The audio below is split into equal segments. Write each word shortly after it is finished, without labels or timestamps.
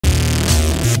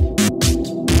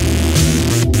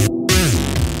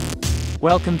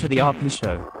Welcome to the RP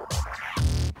Show.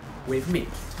 With me,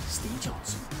 Steve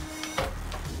Johnson.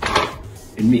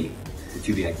 And me, the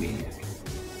Tubiac Maniac.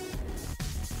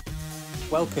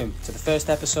 Welcome to the first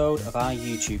episode of our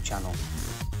YouTube channel.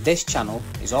 This channel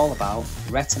is all about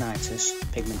retinitis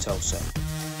pigmentosa.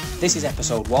 This is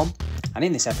episode 1, and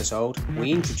in this episode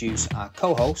we introduce our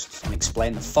co-hosts and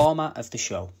explain the format of the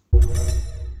show.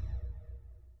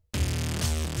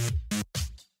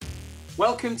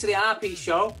 Welcome to the RP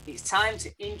Show. It's time to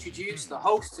introduce the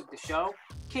hosts of the show,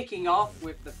 kicking off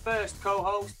with the first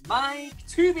co-host, Mike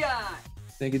Tubiac.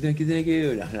 Thank you.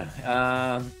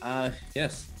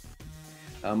 Yes.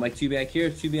 Mike Tubiac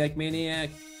here, Tubiac Maniac,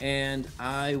 and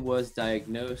I was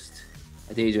diagnosed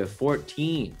at the age of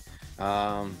 14.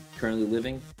 Currently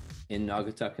living in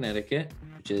Naugatuck, Connecticut,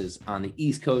 which is on the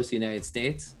East Coast of the United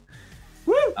States.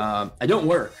 Woo! I don't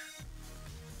work.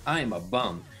 I am a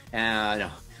bum.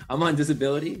 No, I'm on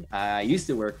disability. I used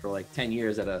to work for like 10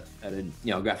 years at a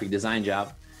graphic design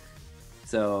job.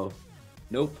 So,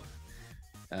 nope.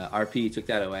 RP took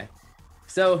that away.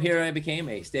 So here I became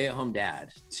a stay-at-home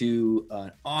dad to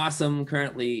an awesome,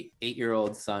 currently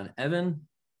 8-year-old son, Evan.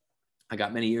 I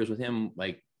got many years with him,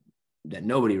 like that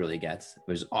nobody really gets,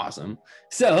 which is awesome.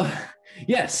 So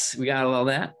yes, we got all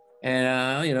that. And,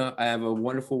 I have a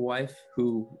wonderful wife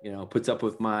who, puts up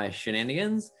with my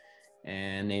shenanigans,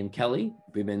 and named Kelly.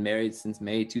 We've been married since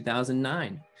May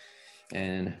 2009.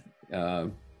 And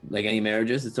like any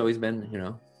marriages, it's always been,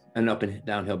 an up and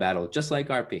downhill battle, just like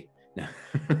RP. No.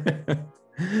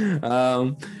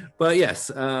 But yes,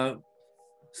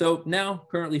 so now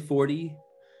currently 40,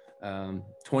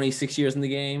 26 years in the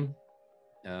game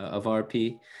of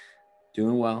RP,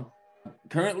 doing well.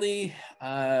 Currently,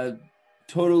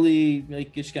 totally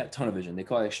just got tunnel vision. They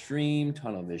call it extreme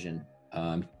tunnel vision.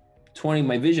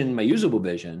 My usable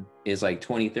vision is like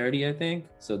 20/30, I think.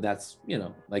 So that's,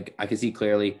 like I can see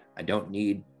clearly. I don't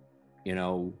need,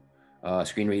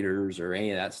 screen readers or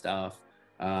any of that stuff.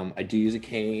 I do use a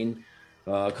cane,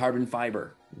 carbon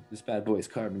fiber. This bad boy is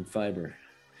carbon fiber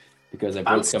because I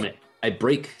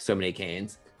break so many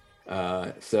canes.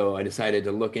 So I decided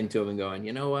to look into them and going,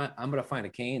 you know what? I'm going to find a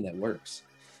cane that works.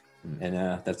 And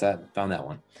found that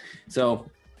one.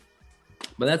 So,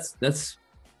 but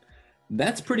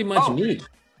that's pretty much me.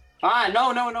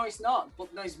 No, it's not. But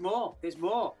there's more. There's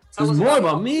more. There's more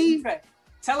about me?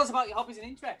 Tell us about your hobbies and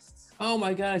interests. Oh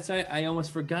my God, sorry, I almost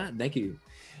forgot. Thank you.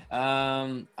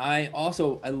 I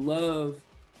love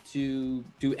to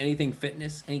do anything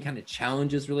fitness, any kind of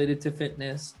challenges related to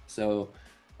fitness. So,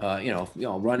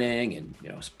 running and,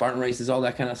 Spartan races, all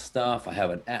that kind of stuff. I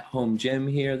have an at-home gym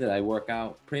here that I work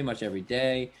out pretty much every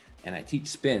day, and I teach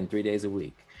spin 3 days a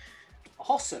week.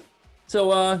 Awesome.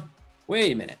 So,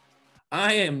 wait a minute.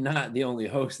 I am not the only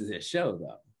host of this show,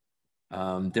 though.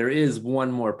 There is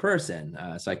one more person,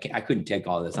 so I couldn't take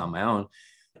all this on my own.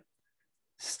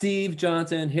 Steve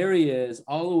Johnson, here he is,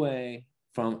 all the way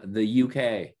from the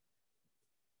UK.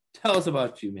 Tell us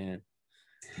about you, man.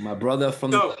 My brother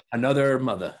from another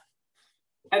mother.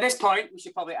 At this point, we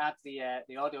should probably add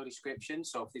the audio description.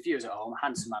 So for the viewers at home,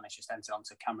 handsome man has just entered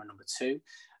onto camera number 2.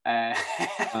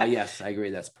 Yes, I agree.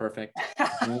 That's perfect.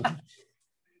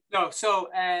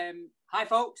 Hi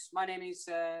folks, my name is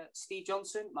Steve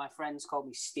Johnson. My friends call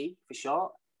me Steve for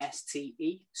short,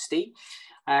 S-T-E, Steve.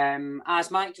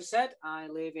 As Mike just said, I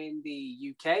live in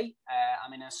the UK.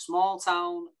 I'm in a small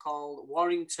town called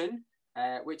Warrington,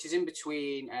 which is in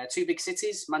between 2 big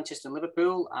cities, Manchester and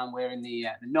Liverpool, and we're in the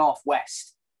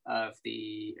northwest of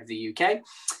the UK.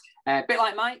 A bit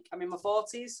like Mike, I'm in my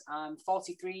 40s. I'm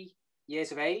 43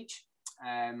 years of age.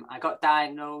 I got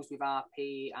diagnosed with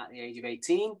RP at the age of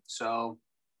 18. So,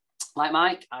 like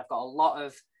Mike, I've got a lot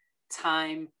of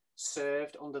time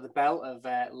served under the belt of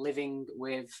living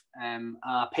with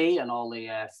RP and all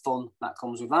the fun that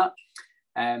comes with that.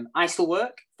 I still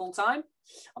work full time.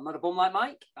 I'm not a bum like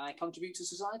Mike. I contribute to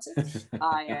society.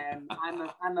 I'm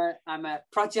a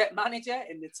project manager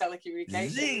in the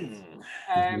telecommunications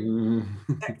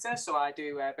sector. So I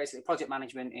do basically project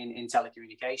management in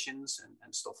telecommunications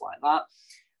and stuff like that.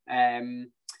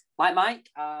 Like Mike,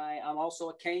 I am also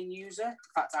a cane user. In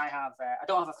fact, I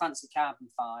don't have a fancy carbon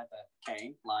fiber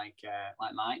cane like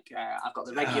Mike. I've got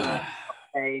the regular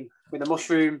cane with a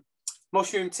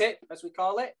mushroom tip, as we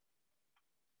call it.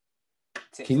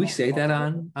 Can we say that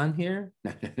on here?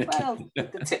 Well,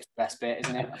 the tip's the best bit,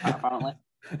 isn't it? Apparently.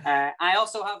 I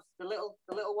also have the little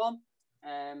one.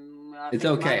 It's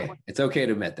okay. It's okay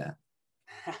to admit that.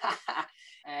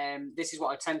 This is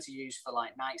what I tend to use for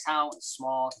like nights out. It's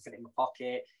small, I can fit it in my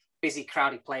pocket. Busy,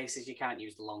 crowded places, you can't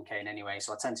use the long cane anyway.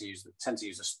 So I tend to use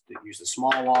the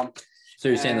small one. So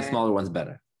you're saying the smaller one's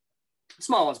better?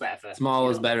 Small one's better for small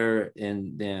is better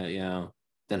in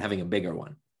than having a bigger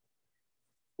one.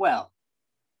 Well,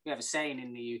 we have a saying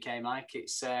in the UK, Mike.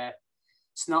 It's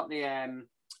not the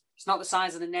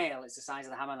size of the nail; it's the size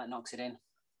of the hammer that knocks it in.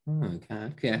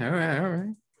 Okay, all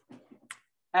right.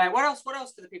 What else? What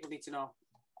else do the people need to know?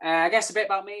 I guess a bit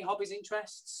about me, hobbies,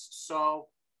 interests. So,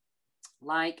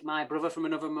 like my brother from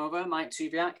another mother, Mike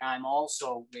Tubiak, I'm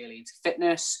also really into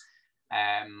fitness.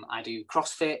 I do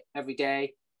CrossFit every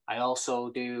day. I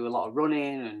also do a lot of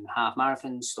running and half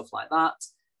marathons, stuff like that.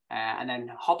 And then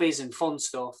hobbies and fun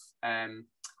stuff. I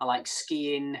like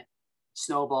skiing,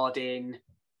 snowboarding,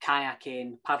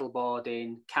 kayaking,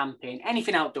 paddleboarding, camping,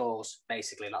 anything outdoors,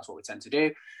 basically. That's what we tend to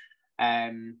do.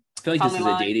 I feel like this is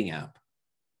a dating app.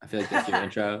 I feel like that's your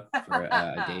intro for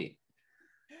a date.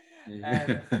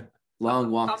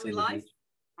 Long walks family on the life. beach.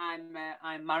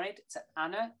 I'm married to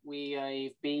Anna.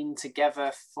 We've been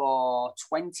together for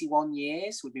 21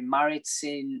 years. We've been married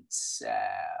since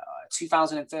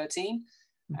 2013.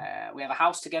 We have a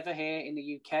house together here in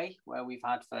the UK where we've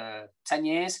had for 10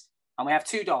 years. And we have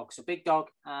 2 dogs, a big dog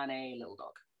and a little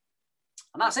dog.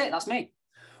 And that's it. That's me.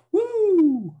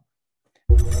 Woo!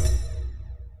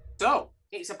 So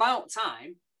it's about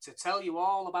time to tell you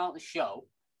all about the show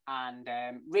and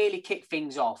really kick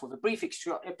things off with a brief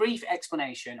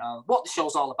explanation of what the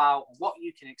show's all about and what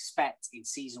you can expect in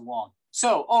season 1.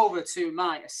 So over to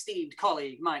my esteemed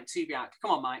colleague, Mike Tubiak.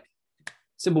 Come on, Mike.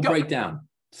 Simple breakdown.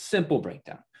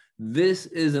 This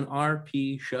is an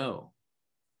RP show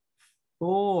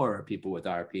for people with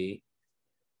RP,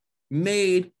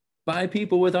 made by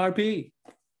people with RP.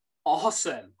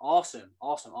 Awesome. Come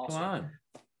on.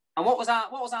 And what was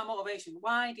our motivation?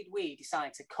 Why did we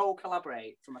decide to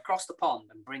co-collaborate from across the pond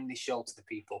and bring this show to the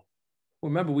people? Well,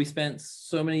 remember, we spent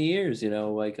so many years, we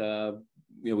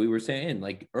were saying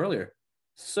like earlier,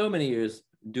 so many years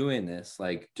doing this,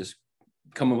 like just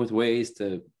coming up with ways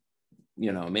to,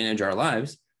 manage our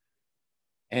lives.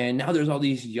 And now there's all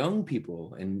these young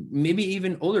people and maybe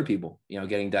even older people,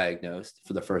 getting diagnosed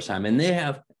for the first time, and they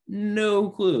have no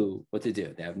clue what to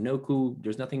do. They have no clue.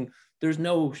 There's nothing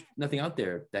out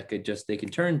there that they can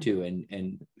turn to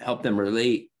and help them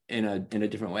relate in a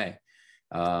different way.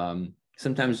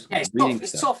 Sometimes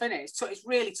it's tough, isn't it? It's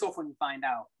really tough when you find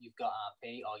out you've got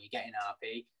RP or you're getting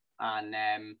RP. And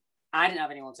I didn't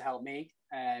have anyone to help me.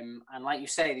 And like you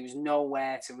say, there was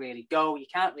nowhere to really go. You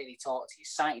can't really talk to your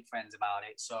sighted friends about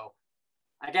it. So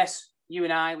I guess you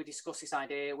and I, we discussed this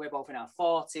idea. We're both in our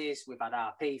 40s. We've had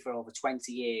RP for over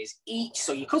 20 years each.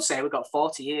 So you could say we've got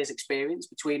 40 years experience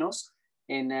between us.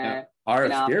 Our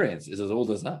experience is as old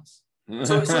as us.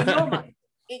 So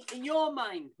in your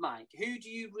mind, Mike, who do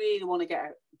you really want to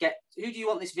get? Who do you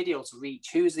want this video to reach?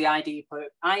 Who's the ideal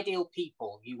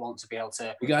people you want to be able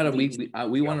to?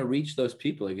 We want to reach those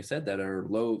people, like I said, that are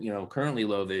low, currently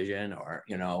low vision, or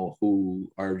who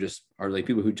are like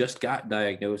people who just got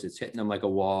diagnosed. It's hitting them like a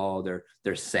wall. They're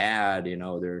sad,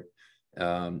 and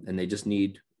they just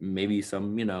need maybe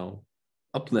some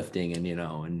uplifting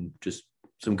and just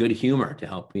some good humor to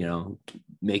help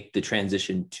make the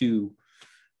transition to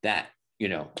that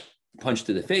punch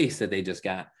to the face that they just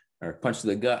got, or punch to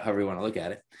the gut, however you want to look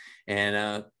at it.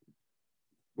 And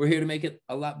we're here to make it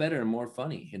a lot better and more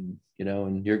funny. And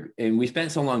and we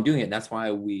spent so long doing it. That's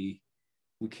why we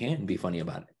can be funny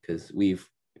about it, because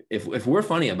if we're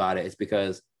funny about it, it's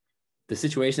because the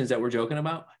situations that we're joking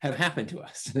about have happened to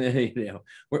us.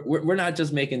 We're not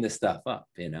just making this stuff up.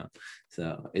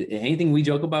 So anything we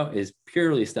joke about is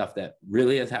purely stuff that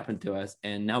really has happened to us,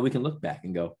 and now we can look back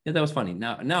and go, yeah, that was funny.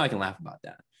 Now I can laugh about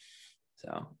that.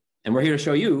 So, and we're here to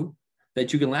show you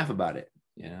that you can laugh about it.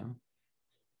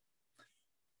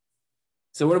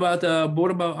 So what about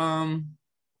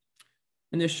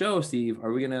in this show, Steve?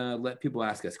 Are we gonna let people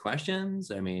ask us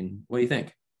questions? I mean, what do you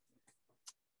think?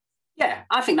 Yeah,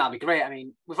 I think that'd be great. I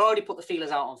mean, we've already put the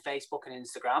feelers out on Facebook and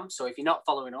Instagram. So if you're not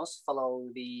following us, follow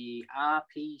the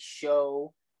RP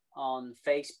Show on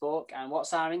Facebook. And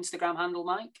what's our Instagram handle,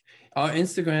 Mike? Our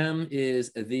Instagram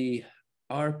is the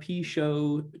RP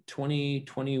Show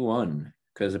 2021,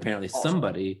 because apparently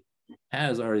somebody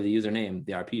has already the username,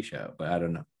 the RP Show, but I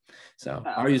don't know. So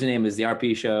our username is the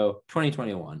RP Show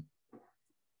 2021.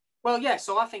 Well, yeah.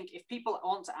 So I think if people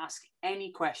want to ask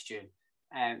any question,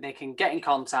 they can get in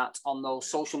contact on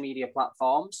those social media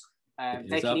platforms.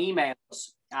 They can email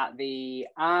us at the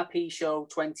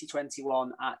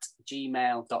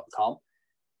rpshow2021@gmail.com.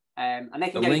 And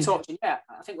they can get in touch. And yeah,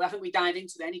 I think we dive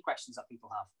into any questions that people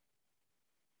have.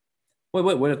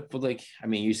 Wait, what if, like, I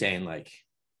mean, you saying like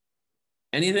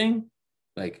anything?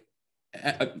 Like,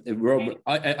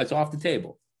 it's off the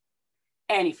table.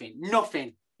 Anything,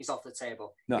 nothing is off the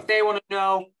table. No. If they want to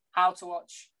know how to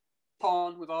watch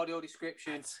porn with audio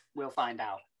descriptions, we'll find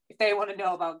out. If they want to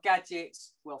know about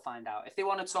gadgets, we'll find out. If they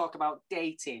want to talk about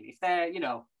dating, if they're,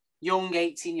 young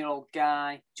 18-year-old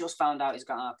guy, just found out he's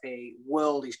got RP,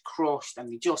 world is crushed,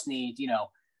 and they just need,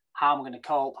 how am I going to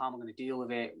cope? How am I going to deal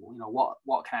with it?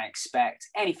 What can I expect?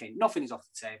 Anything. Nothing is off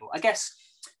the table. I guess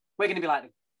we're going to be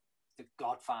like the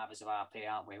godfathers of RP,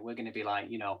 aren't we? We're going to be like,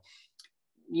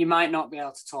 you might not be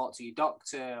able to talk to your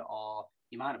doctor, or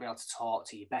you might not be able to talk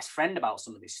to your best friend about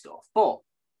some of this stuff, but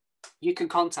you can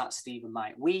contact Steve and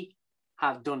Mike. We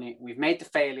have done it. We've made the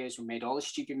failures. We've made all the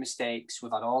stupid mistakes.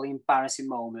 We've had all the embarrassing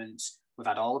moments. We've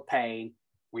had all the pain.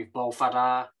 We've both had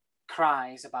our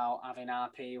cries about having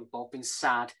RP. We've both been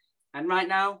sad. And right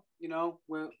now,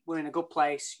 we're in a good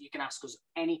place. You can ask us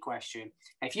any question.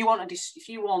 And if you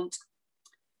want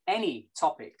any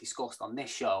topic discussed on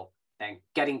this show, then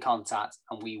get in contact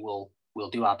and we'll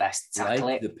do our best to tackle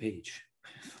it. The page.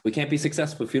 We can't be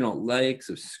successful if you don't like,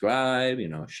 subscribe,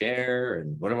 share,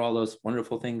 and whatever, all those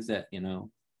wonderful things that,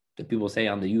 that people say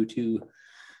on the YouTube.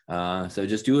 So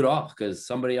just do it all, because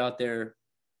somebody out there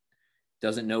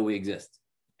doesn't know we exist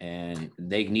and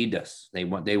they need us.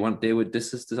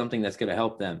 This is something that's going to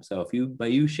help them. So by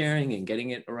you sharing and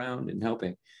getting it around and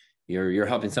helping, you're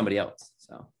helping somebody else.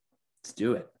 So let's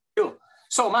do it. Cool.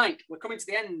 So Mike, we're coming to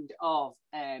the end of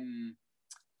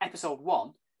episode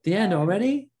 1. The end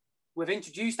already? We've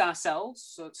introduced ourselves,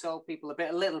 so to tell people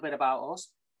a little bit about us.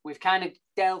 We've kind of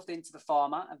delved into the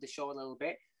format of the show a little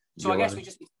bit. So I guess we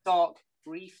just need to talk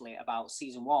briefly about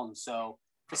season 1. So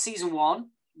for season 1,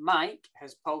 Mike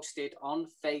has posted on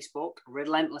Facebook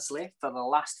relentlessly for the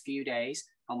last few days,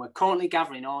 and we're currently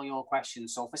gathering all your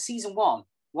questions. So for season 1,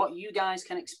 what you guys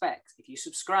can expect if you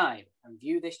subscribe and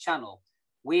view this channel,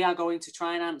 we are going to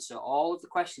try and answer all of the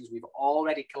questions we've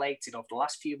already collated over the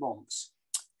last few months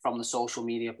from the social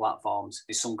media platforms.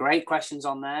 There's some great questions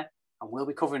on there, and we'll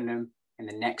be covering them in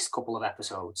the next couple of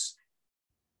episodes.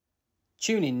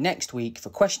 Tune in next week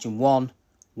for question 1,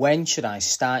 when should I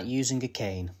start using a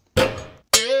cane?